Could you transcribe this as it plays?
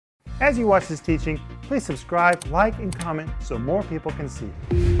As you watch this teaching, please subscribe, like, and comment so more people can see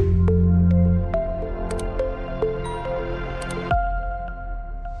it.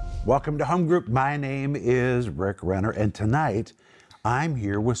 Welcome to Home Group. My name is Rick Renner, and tonight I'm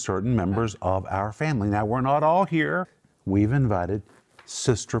here with certain members of our family. Now, we're not all here. We've invited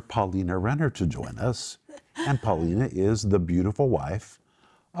Sister Paulina Renner to join us, and Paulina is the beautiful wife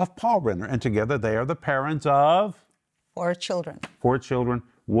of Paul Renner, and together they are the parents of 4 children. 4 children,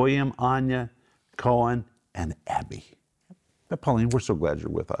 William, Anya, Cohen, and Abby. But Paulina, we're so glad you're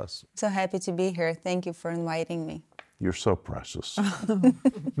with us. So happy to be here. Thank you for inviting me. You're so precious.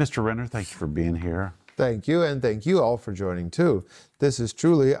 Mr. Renner, thank you for being here. Thank you, and thank you all for joining too. This is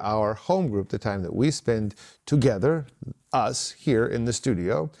truly our home group, the time that we spend together, us here in the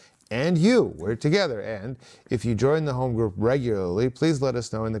studio, and you, we're together. And if you join the home group regularly, please let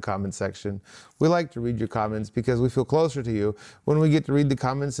us know in the comment section. We like to read your comments because we feel closer to you when we get to read the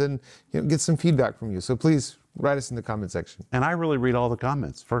comments and get some feedback from you. So please write us in the comment section. And I really read all the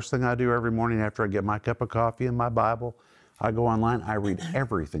comments. First thing I do every morning after I get my cup of coffee and my Bible, I go online, I read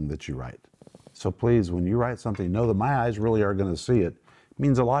everything that you write. So please, when you write something, know that my eyes really are going to see it. It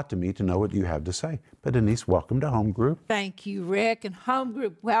means a lot to me to know what you have to say. But Denise, welcome to Home Group. Thank you, Rick, and Home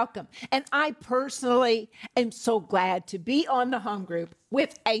Group, welcome. And I personally am so glad to be on the Home Group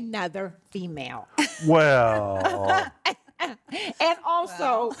with another female. Well... And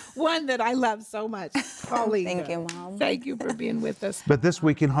also one that I love so much, Paulina. Thank you, Mom. Thank you for being with us. But this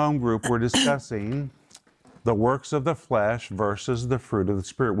week in Home Group, we're discussing the works of the flesh versus the fruit of the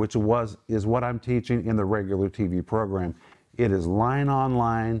Spirit, which is what I'm teaching in the regular TV program. It is line on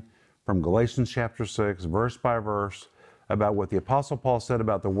line from Galatians chapter 6, verse by verse, about what the Apostle Paul said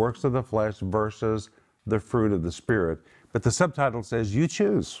about the works of the flesh versus the fruit of the Spirit. But the subtitle says, you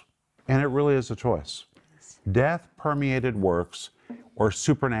choose. And it really is a choice. Death-permeated works or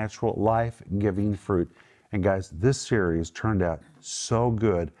supernatural life-giving fruit. And guys, this series turned out so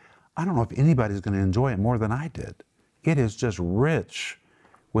good. I don't know if anybody's going to enjoy it more than I did. It is just rich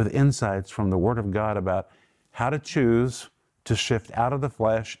with insights from the Word of God about how to choose to shift out of the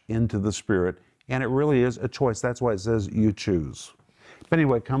flesh into the Spirit. And it really is a choice. That's why it says you choose. But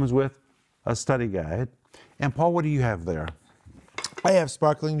anyway, it comes with a study guide. And Paul, what do you have there? I have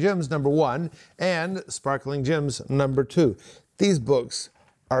Sparkling Gems #1 and Sparkling Gems #2. These books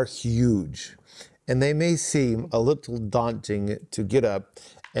are huge, and they may seem a little daunting to get up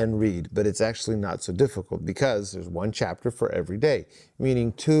and read, but it's actually not so difficult because there's 1 chapter for every day,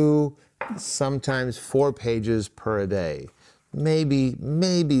 meaning 2, sometimes 4 pages per day.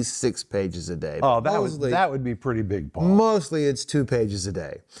 Maybe 6 pages a day. Oh, that would be pretty big, Paul. Mostly it's 2 pages a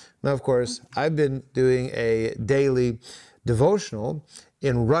day. Now, of course, I've been doing a daily devotional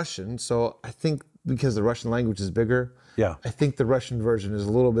in Russian, so I think because the Russian language is bigger, I think the Russian version is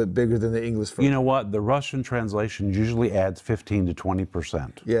a little bit bigger than the English version. You know what? The Russian translation usually adds 15 to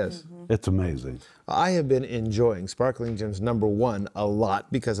 20%. Yes. It's amazing. I have been enjoying Sparkling Gems #1 a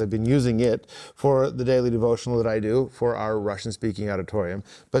lot because I've been using it for the daily devotional that I do for our Russian-speaking auditorium.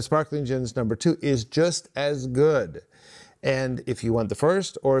 But Sparkling Gems #2 is just as good. And if you want the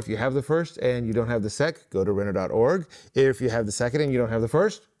first, or if you have the first and you don't have the second, go to Renner.org. If you have the second and you don't have the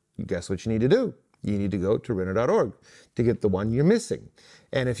first, guess what you need to do? You need to go to Renner.org to get the one you're missing.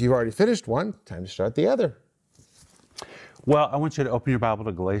 And if you've already finished one, time to start the other. Well, I want you to open your Bible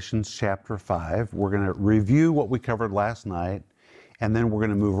to Galatians chapter 5. We're going to review what we covered last night, and then we're going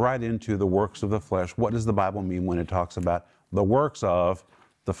to move right into the works of the flesh. What does the Bible mean when it talks about the works of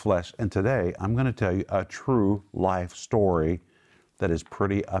the flesh? And today, I'm going to tell you a true life story that is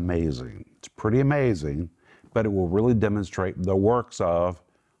pretty amazing. It's pretty amazing, but it will really demonstrate the works of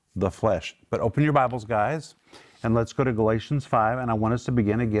the flesh. But open your Bibles, guys, and let's go to Galatians 5, and I want us to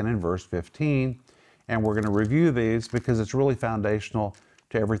begin again in verse 15, and we're going to review these because it's really foundational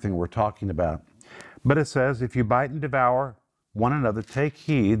to everything we're talking about. But it says, if you bite and devour one another, take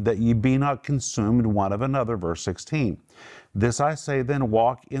heed that ye be not consumed one of another. Verse 16. This I say then,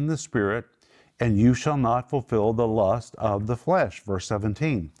 walk in the Spirit, and you shall not fulfill the lust of the flesh. Verse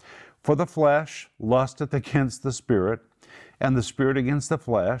 17. For the flesh lusteth against the Spirit, and the Spirit against the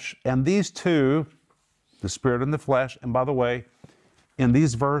flesh. And these two, the Spirit and the flesh, and by the way, in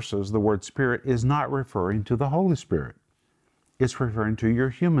these verses, the word Spirit is not referring to the Holy Spirit. It's referring to your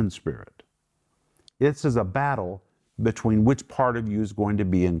human spirit. This is a battle between which part of you is going to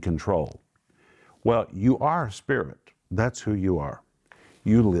be in control. Well, you are a spirit. That's who you are.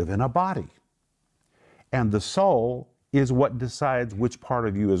 You live in a body. And the soul is what decides which part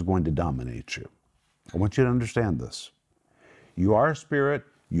of you is going to dominate you. I want you to understand this. You are a spirit,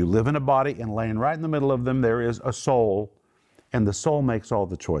 you live in a body, and laying right in the middle of them there is a soul. And the soul makes all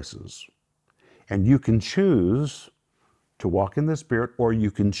the choices. And you can choose to walk in the Spirit, or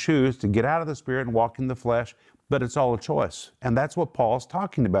you can choose to get out of the Spirit and walk in the flesh, but it's all a choice. And that's what Paul's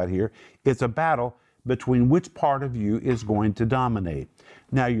talking about here. It's a battle between which part of you is going to dominate.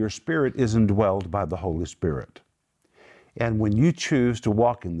 Now, your spirit is indwelled by the Holy Spirit. And when you choose to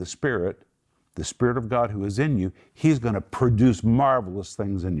walk in the Spirit of God who is in you, He's going to produce marvelous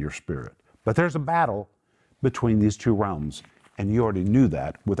things in your spirit. But there's a battle between these two realms, and you already knew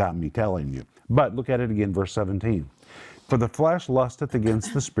that without me telling you. But look at it again, verse 17. For the flesh lusteth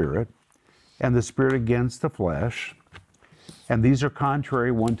against the Spirit, and the Spirit against the flesh, and these are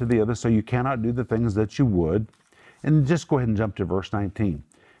contrary one to the other, so you cannot do the things that you would. And just go ahead and jump to verse 19.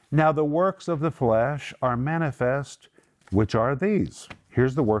 Now the works of the flesh are manifest, which are these.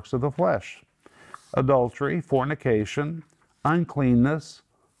 Here's the works of the flesh: adultery, fornication, uncleanness,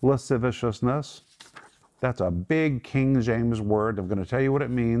 lasciviousness. That's a big King James word. I'm going to tell you what it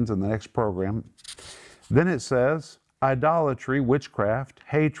means in the next program. Then it says, idolatry, witchcraft,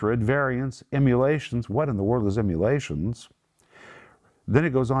 hatred, variance, emulations. What in the world is emulations? Then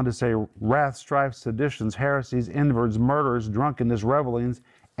it goes on to say, wrath, strife, seditions, heresies, inwards, murders, drunkenness, revelings,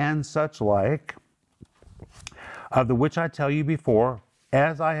 and such like, of the which I tell you before,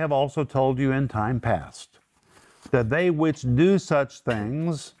 as I have also told you in time past, that they which do such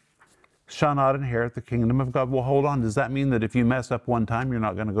things shall not inherit the kingdom of God. Well, hold on. Does that mean that if you mess up one time, you're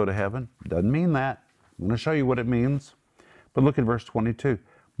not going to go to heaven? Doesn't mean that. I'm going to show you what it means. But look at verse 22.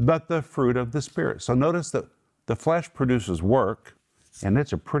 But the fruit of the Spirit. So notice that the flesh produces work, and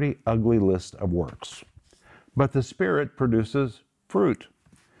it's a pretty ugly list of works. But the Spirit produces fruit.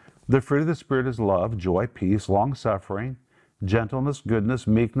 The fruit of the Spirit is love, joy, peace, long-suffering, gentleness, goodness,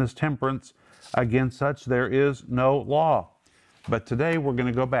 meekness, temperance. Against such there is no law. But today we're going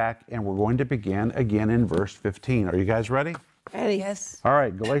to go back and we're going to begin again in verse 15. Are you guys ready? Ready? Yes. All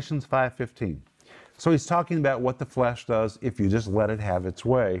right, Galatians 5:15. So he's talking about what the flesh does if you just let it have its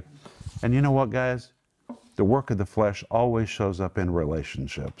way. And you know what, guys? The work of the flesh always shows up in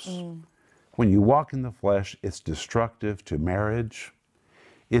relationships. When you walk in the flesh, it's destructive to marriage.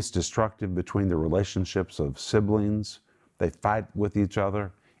 It's destructive between the relationships of siblings. They fight with each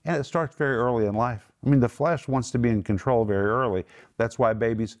other. And it starts very early in life. I mean, the flesh wants to be in control very early. That's why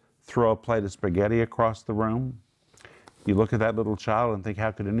babies throw a plate of spaghetti across the room. You look at that little child and think,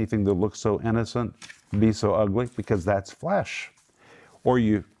 how could anything that looks so innocent be so ugly? Because that's flesh. Or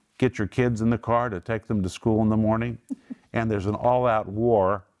you get your kids in the car to take them to school in the morning, and there's an all-out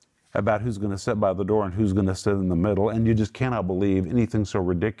war about who's going to sit by the door and who's going to sit in the middle, and you just cannot believe anything so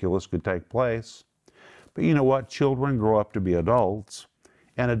ridiculous could take place. But you know what? Children grow up to be adults,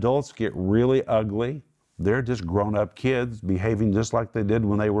 and adults get really ugly. They're just grown-up kids behaving just like they did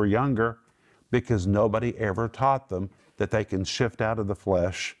when they were younger, because nobody ever taught them that they can shift out of the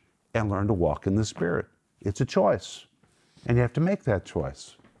flesh and learn to walk in the Spirit. It's a choice, and you have to make that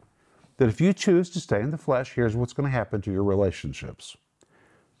choice. That if you choose to stay in the flesh, here's what's going to happen to your relationships.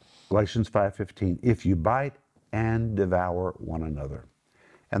 Galatians 5:15, if you bite and devour one another.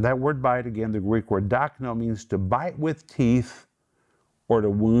 And that word bite, again, the Greek word dakno, means to bite with teeth or to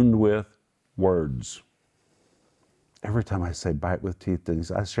wound with words. Every time I say bite with teeth,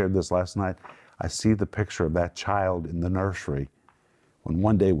 Denise, I shared this last night, I see the picture of that child in the nursery when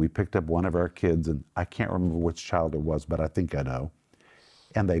one day we picked up one of our kids, and I can't remember which child it was, but I think I know,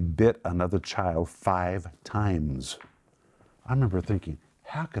 and they bit another child 5 times. I remember thinking,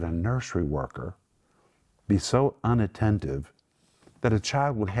 how could a nursery worker be so unattentive that a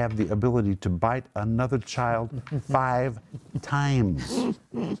child would have the ability to bite another child 5 times?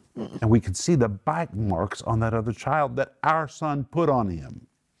 And we could see the bite marks on that other child that our son put on him.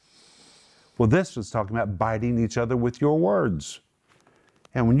 Well, this was talking about biting each other with your words.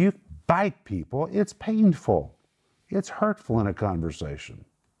 And when you bite people, it's painful. It's hurtful in a conversation.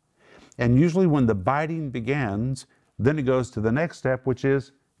 And usually when the biting begins, then it goes to the next step, which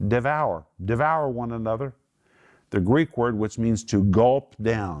is devour. Devour one another. The Greek word, which means to gulp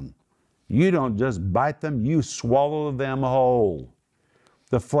down. You don't just bite them, you swallow them whole.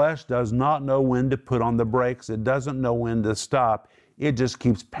 The flesh does not know when to put on the brakes. It doesn't know when to stop. It just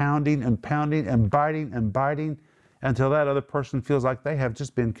keeps pounding and pounding and biting until that other person feels like they have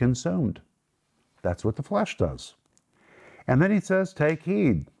just been consumed. That's what the flesh does. And then he says, take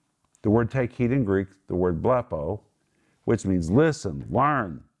heed. The word take heed in Greek, the word blepo, which means listen,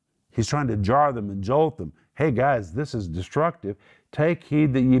 learn. He's trying to jar them and jolt them. Hey guys, this is destructive. Take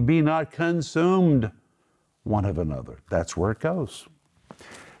heed that ye be not consumed one of another. That's where it goes.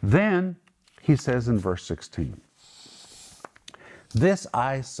 Then he says in verse 16, this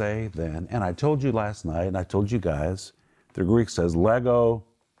I say then, and I told you last night, and I told you guys, The Greek says lego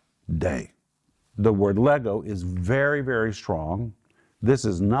day. The word lego is very, very strong. This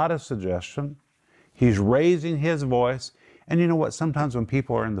is not a suggestion. He's raising his voice. And you know what? Sometimes when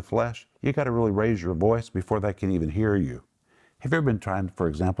people are in the flesh, you got to really raise your voice before they can even hear you. Have you ever been trying, for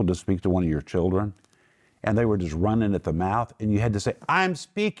example, to speak to one of your children and they were just running at the mouth and you had to say, I'm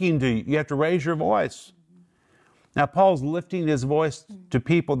speaking to you. You have to raise your voice. Now, Paul's lifting his voice to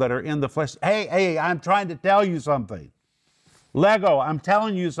people that are in the flesh. Hey, I'm trying to tell you something. Lego, I'm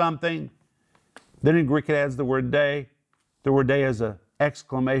telling you something. Then in Greek it adds the word day. The word day is an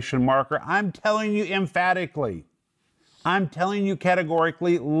exclamation marker. I'm telling you emphatically. I'm telling you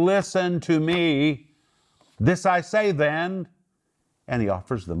categorically, listen to me. This I say then. And he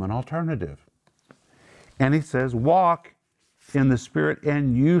offers them an alternative. And he says, walk in the Spirit,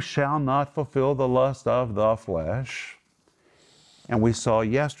 and you shall not fulfill the lust of the flesh. And we saw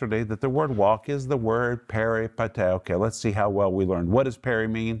yesterday that the word walk is the word peripate. Okay, let's see how well we learned. What does peri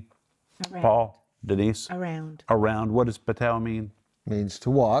mean? Around. Paul, Denise? Around. Around. What does pateo mean? Means to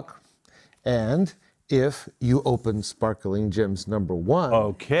walk. And if you open Sparkling Gems number 1,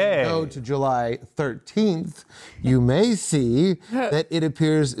 Okay. go to July 13th, you may see that it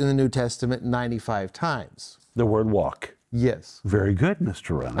appears in the New Testament 95 times. The word walk. Yes. Very good,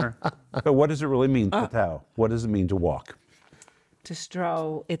 Mr. Renner. But what does it really mean, pateo? What does it mean to walk? To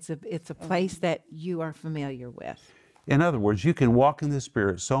stroll. It's a place that you are familiar with. In other words, you can walk in the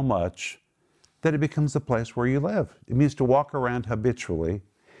Spirit so much that it becomes the place where you live. It means to walk around habitually.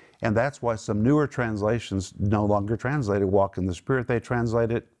 And that's why some newer translations no longer translate it walk in the Spirit. They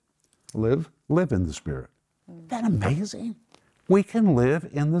translate it live in the Spirit. Isn't that amazing? We can live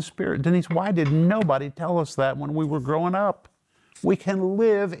in the Spirit. Denise, why did nobody tell us that when we were growing up? We can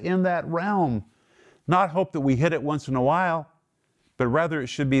live in that realm. Not hope that we hit it once in a while, but rather it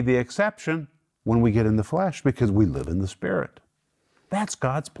should be the exception when we get in the flesh because we live in the Spirit. That's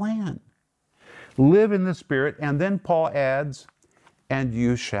God's plan. Live in the Spirit, and then Paul adds, and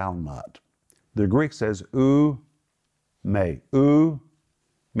you shall not. The Greek says, ou me. Ou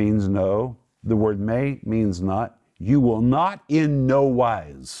means no. The word me means not. You will not in no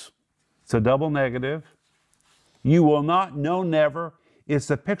wise. It's a double negative. You will not, no, never. It's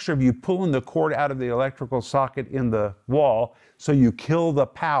a picture of you pulling the cord out of the electrical socket in the wall so you kill the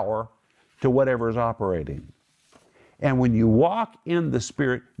power to whatever is operating. And when you walk in the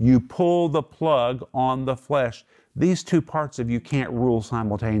Spirit, you pull the plug on the flesh. These two parts of you can't rule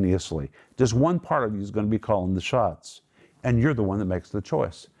simultaneously. Just one part of you is going to be calling the shots, and you're the one that makes the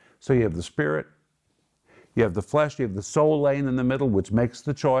choice. So you have the Spirit, you have the flesh, you have the soul laying in the middle, which makes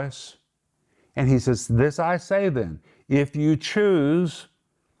the choice. And he says, this I say then, if you choose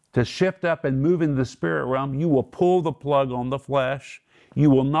to shift up and move in the Spirit realm, you will pull the plug on the flesh. You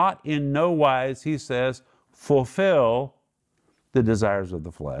will not in no wise, he says, fulfill the desires of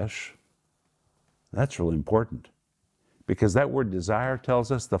the flesh. That's really important because that word desire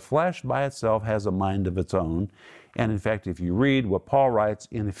tells us the flesh by itself has a mind of its own. And in fact, if you read what Paul writes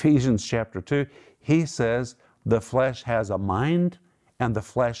in Ephesians chapter 2, he says the flesh has a mind and the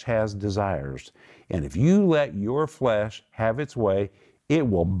flesh has desires. And if you let your flesh have its way, it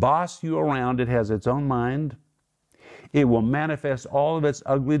will boss you around. It has its own mind. It will manifest all of its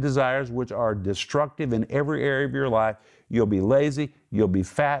ugly desires, which are destructive in every area of your life. You'll be lazy, you'll be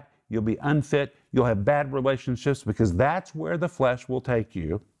fat, you'll be unfit, you'll have bad relationships because that's where the flesh will take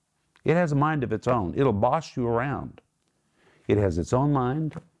you. It has a mind of its own. It'll boss you around. It has its own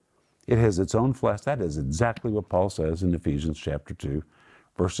mind. It has its own flesh. That is exactly what Paul says in Ephesians chapter 2,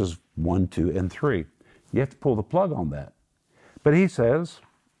 verses 1, 2, and 3. You have to pull the plug on that. But he says,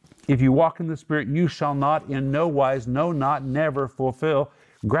 if you walk in the Spirit, you shall not in no wise, no, not, never fulfill,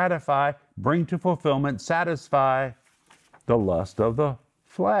 gratify, bring to fulfillment, satisfy the lust of the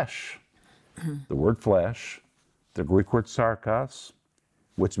flesh. The word flesh, the Greek word sarkos,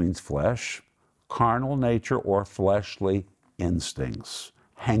 which means flesh, carnal nature or fleshly instincts,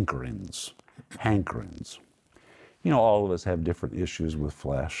 hankerings. You know, all of us have different issues with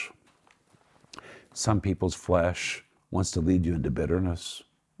flesh. Some people's flesh wants to lead you into bitterness.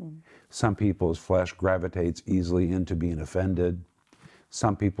 Some people's flesh gravitates easily into being offended.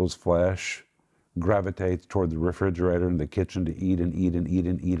 Some people's flesh gravitates toward the refrigerator and the kitchen to eat and eat and eat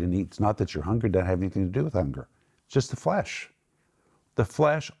and eat and eat. It's not that you're hungry, it doesn't have anything to do with hunger. It's just the flesh. The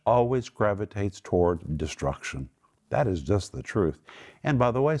flesh always gravitates toward destruction. That is just the truth. And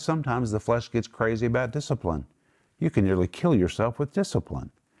by the way, sometimes the flesh gets crazy about discipline. You can nearly kill yourself with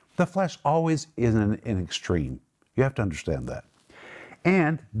discipline. The flesh always is an extreme. You have to understand that.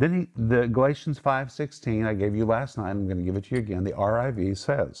 And then the Galatians 5:16 I gave you last night, I'm going to give it to you again. The RIV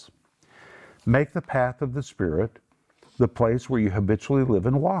says, make the path of the Spirit the place where you habitually live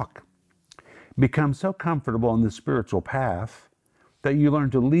and walk. Become so comfortable in the spiritual path that you learn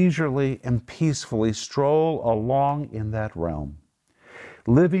to leisurely and peacefully stroll along in that realm.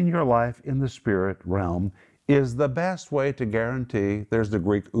 Living your life in the spirit realm is the best way to guarantee, there's the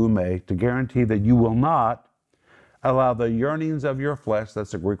Greek ume, to guarantee that you will not allow the yearnings of your flesh,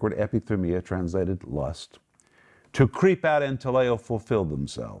 that's the Greek word epithumia, translated lust, to creep out until they fulfill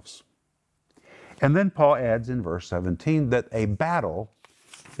themselves. And then Paul adds in verse 17 that a battle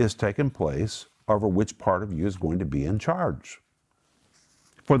is taking place over which part of you is going to be in charge.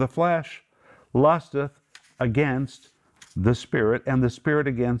 For the flesh lusteth against the spirit, and the spirit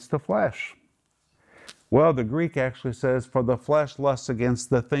against the flesh. Well, the Greek actually says, for the flesh lusts against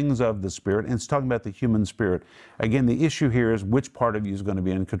the things of the spirit, and it's talking about the human spirit. Again, the issue here is which part of you is going to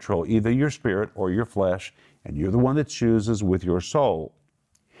be in control, either your spirit or your flesh, and you're the one that chooses with your soul.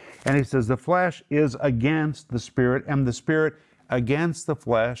 And he says the flesh is against the spirit, and the spirit against the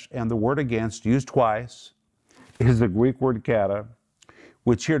flesh, and the word against, used twice, is the Greek word kata,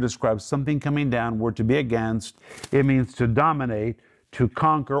 which here describes something coming downward. To be against, it means to dominate, to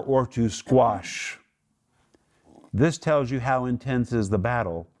conquer, or to squash. This tells you how intense is the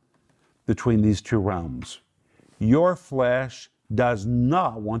battle between these two realms. Your flesh does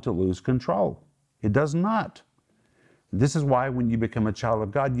not want to lose control. It does not. This is why when you become a child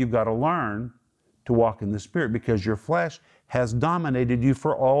of God, you've got to learn to walk in the Spirit, because your flesh has dominated you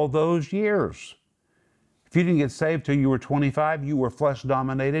for all those years. If you didn't get saved till you were 25, you were flesh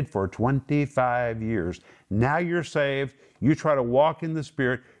dominated for 25 years. Now you're saved, you try to walk in the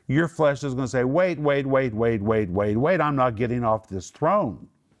Spirit, your flesh is going to say, wait, I'm not getting off this throne.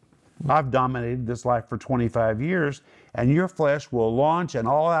 I've dominated this life for 25 years, and your flesh will launch an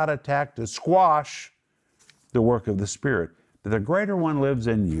all-out attack to squash the work of the Spirit. But the greater one lives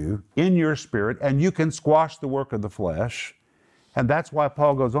in you, in your spirit, and you can squash the work of the flesh. And that's why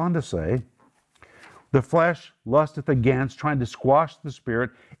Paul goes on to say, the flesh lusteth against, trying to squash the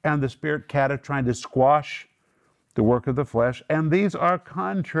spirit, and the spirit kata, trying to squash the work of the flesh. And these are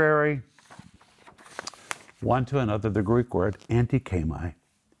contrary one to another, the Greek word antikami.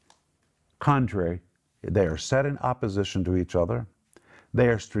 Contrary. They are set in opposition to each other. They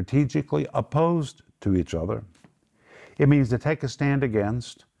are strategically opposed to each other. It means to take a stand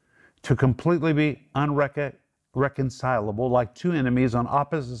against, to completely be irreconcilable, like two enemies on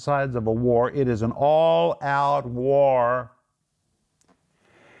opposite sides of a war. It is an all-out war.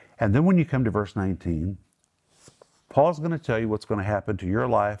 And then when you come to verse 19, Paul's going to tell you what's going to happen to your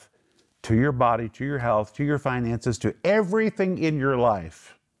life, to your body, to your health, to your finances, to everything in your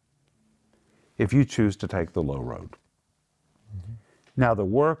life if you choose to take the low road. Mm-hmm. Now, the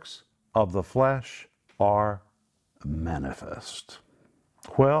works of the flesh are manifest.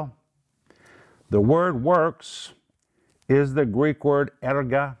 Well, the word works is the Greek word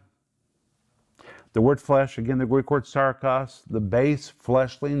erga. The word flesh, again, the Greek word sarkos, the base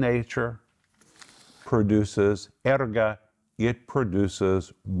fleshly nature produces erga, it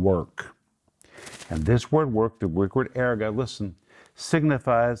produces work. And this word work, the Greek word erga, listen,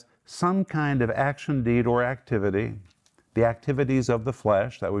 signifies some kind of action, deed, or activity, the activities of the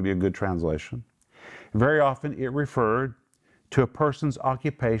flesh, that would be a good translation. Very often it referred to a person's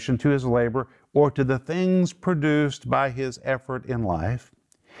occupation, to his labor, or to the things produced by his effort in life.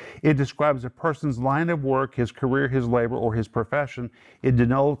 It describes a person's line of work, his career, his labor, or his profession. It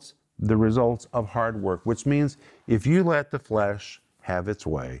denotes the results of hard work, which means if you let the flesh have its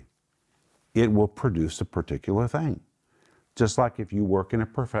way, it will produce a particular thing. Just like if you work in a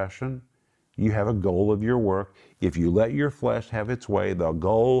profession, you have a goal of your work. If you let your flesh have its way, the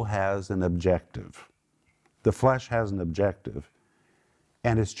goal has an objective. The flesh has an objective,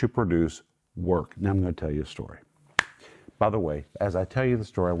 and it's to produce work. Now I'm going to tell you a story. By the way, as I tell you the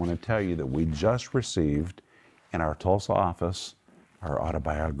story, I want to tell you that we just received in our Tulsa office our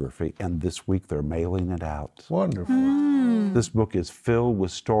autobiography, and this week they're mailing it out. Wonderful. This book is filled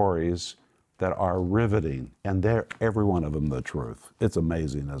with stories that are riveting, and they're, every one of them, the truth. It's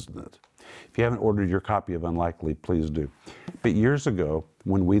amazing, isn't it? If you haven't ordered your copy of Unlikely, please do. But years ago,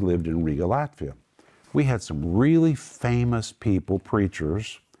 when we lived in Riga, Latvia, we had some really famous people,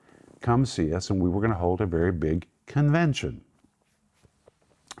 preachers, come see us, and we were going to hold a very big convention.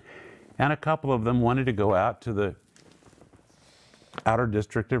 And a couple of them wanted to go out to the outer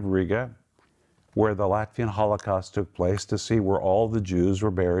district of Riga, where the Latvian Holocaust took place, to see where all the Jews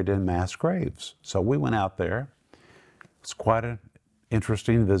were buried in mass graves. So we went out there. It's quite an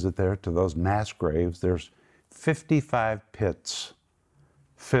interesting visit there to those mass graves. There's 55 pits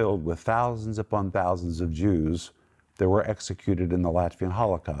filled with thousands upon thousands of Jews that were executed in the Latvian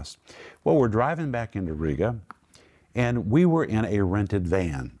Holocaust. Well, we're driving back into Riga, And we were in a rented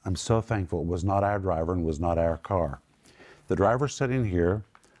van. I'm so thankful it was not our driver and was not our car. The driver's sitting here.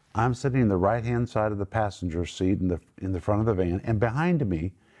 I'm sitting in the right-hand side of the passenger seat in the front of the van, and behind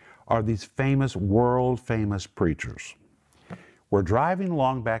me are these famous, world-famous preachers. We're driving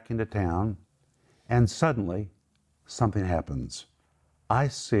along back into town, and suddenly something happens. I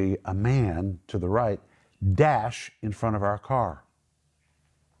see a man to the right dash in front of our car.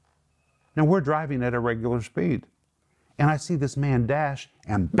 Now we're driving at a regular speed, and I see this man dash,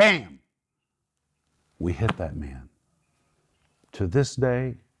 and bam! We hit that man. To this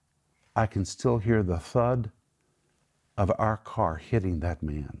day, I can still hear the thud of our car hitting that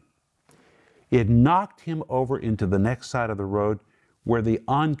man. It knocked him over into the next side of the road where the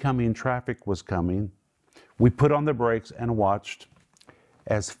oncoming traffic was coming. We put on the brakes and watched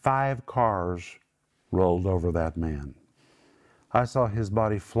as 5 cars rolled over that man. I saw his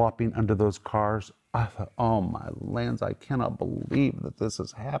body flopping under those cars. I thought, oh my lands, I cannot believe that this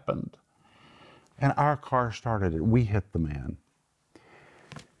has happened. And our car started it. We hit the man.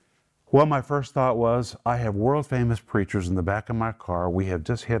 Well, my first thought was, I have world-famous preachers in the back of my car. We have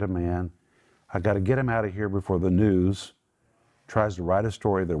just hit a man. I got to get him out of here before the news tries to write a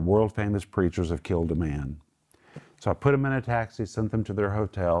story that world-famous preachers have killed a man. So I put them in a taxi, sent them to their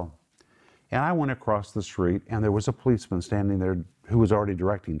hotel, and I went across the street, and there was a policeman standing there who was already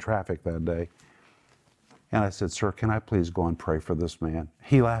directing traffic that day. And I said, sir, can I please go and pray for this man?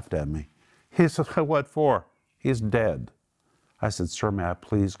 He laughed at me. He said, what for? He's dead. I said, sir, may I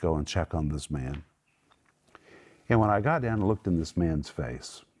please go and check on this man? And when I got down and looked in this man's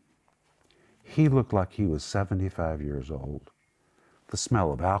face, he looked like he was 75 years old. The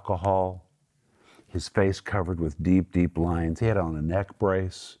smell of alcohol, his face covered with deep, deep lines. He had on a neck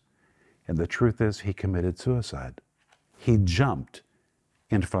brace. And the truth is, he committed suicide. He jumped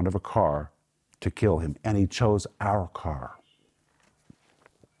in front of a car to kill him, and he chose our car.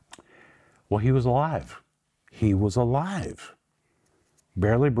 Well, he was alive. He was alive.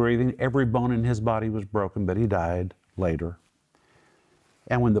 Barely breathing. Every bone in his body was broken, but he died later.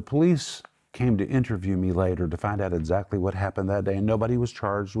 And when the police came to interview me later to find out exactly what happened that day, and nobody was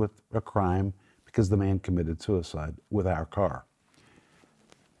charged with a crime because the man committed suicide with our car.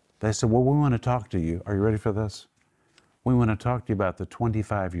 They said, well, we want to talk to you. Are you ready for this? We want to talk to you about the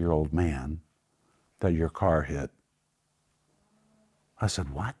 25-year-old man that your car hit. I said,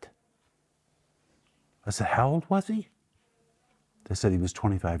 what? I said, how old was he? They said he was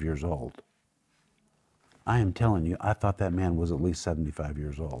 25 years old. I am telling you, I thought that man was at least 75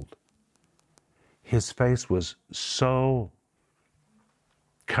 years old. His face was so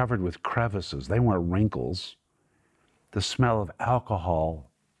covered with crevices. They weren't wrinkles. The smell of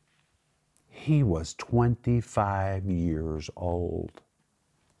alcohol. He was 25 years old.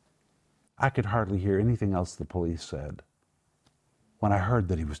 I could hardly hear anything else the police said when I heard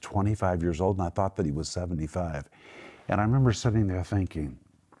that he was 25 years old, and I thought that he was 75. And I remember sitting there thinking,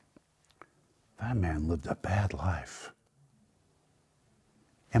 that man lived a bad life.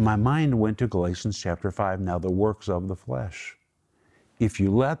 And my mind went to Galatians chapter 5, now the works of the flesh. If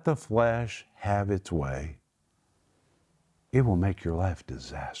you let the flesh have its way, it will make your life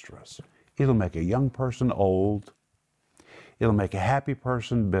disastrous. It'll make a young person old. It'll make a happy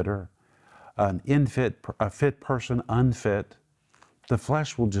person bitter, a fit person unfit. The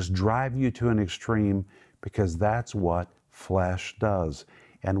flesh will just drive you to an extreme because that's what flesh does.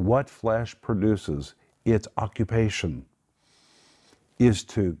 And what flesh produces, its occupation, is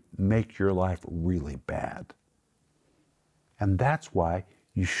to make your life really bad. And that's why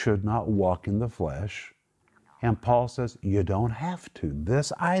you should not walk in the flesh. And Paul says, you don't have to.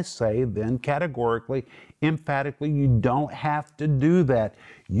 This I say then categorically, emphatically, you don't have to do that.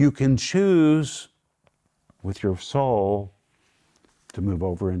 You can choose with your soul to move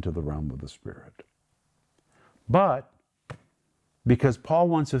over into the realm of the Spirit. But because Paul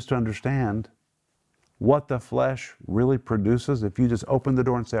wants us to understand what the flesh really produces, if you just open the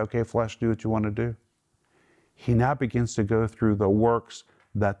door and say, okay, flesh, do what you want to do, he now begins to go through the works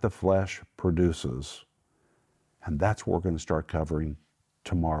that the flesh produces. And that's what we're going to start covering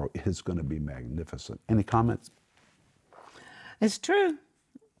tomorrow. It is going to be magnificent. Any comments? It's true.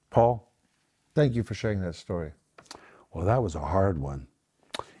 Paul? Thank you for sharing that story. Well, that was a hard one.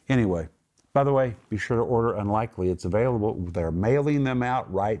 Anyway, by the way, be sure to order Unlikely. It's available. They're mailing them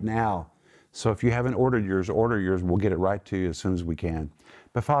out right now. So if you haven't ordered yours, order yours. We'll get it right to you as soon as we can.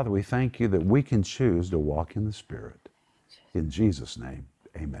 But Father, we thank you that we can choose to walk in the Spirit. In Jesus' name,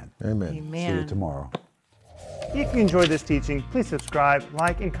 amen. Amen. Amen. See you tomorrow. If you enjoyed this teaching, please subscribe,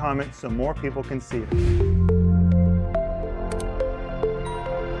 like, and comment so more people can see it.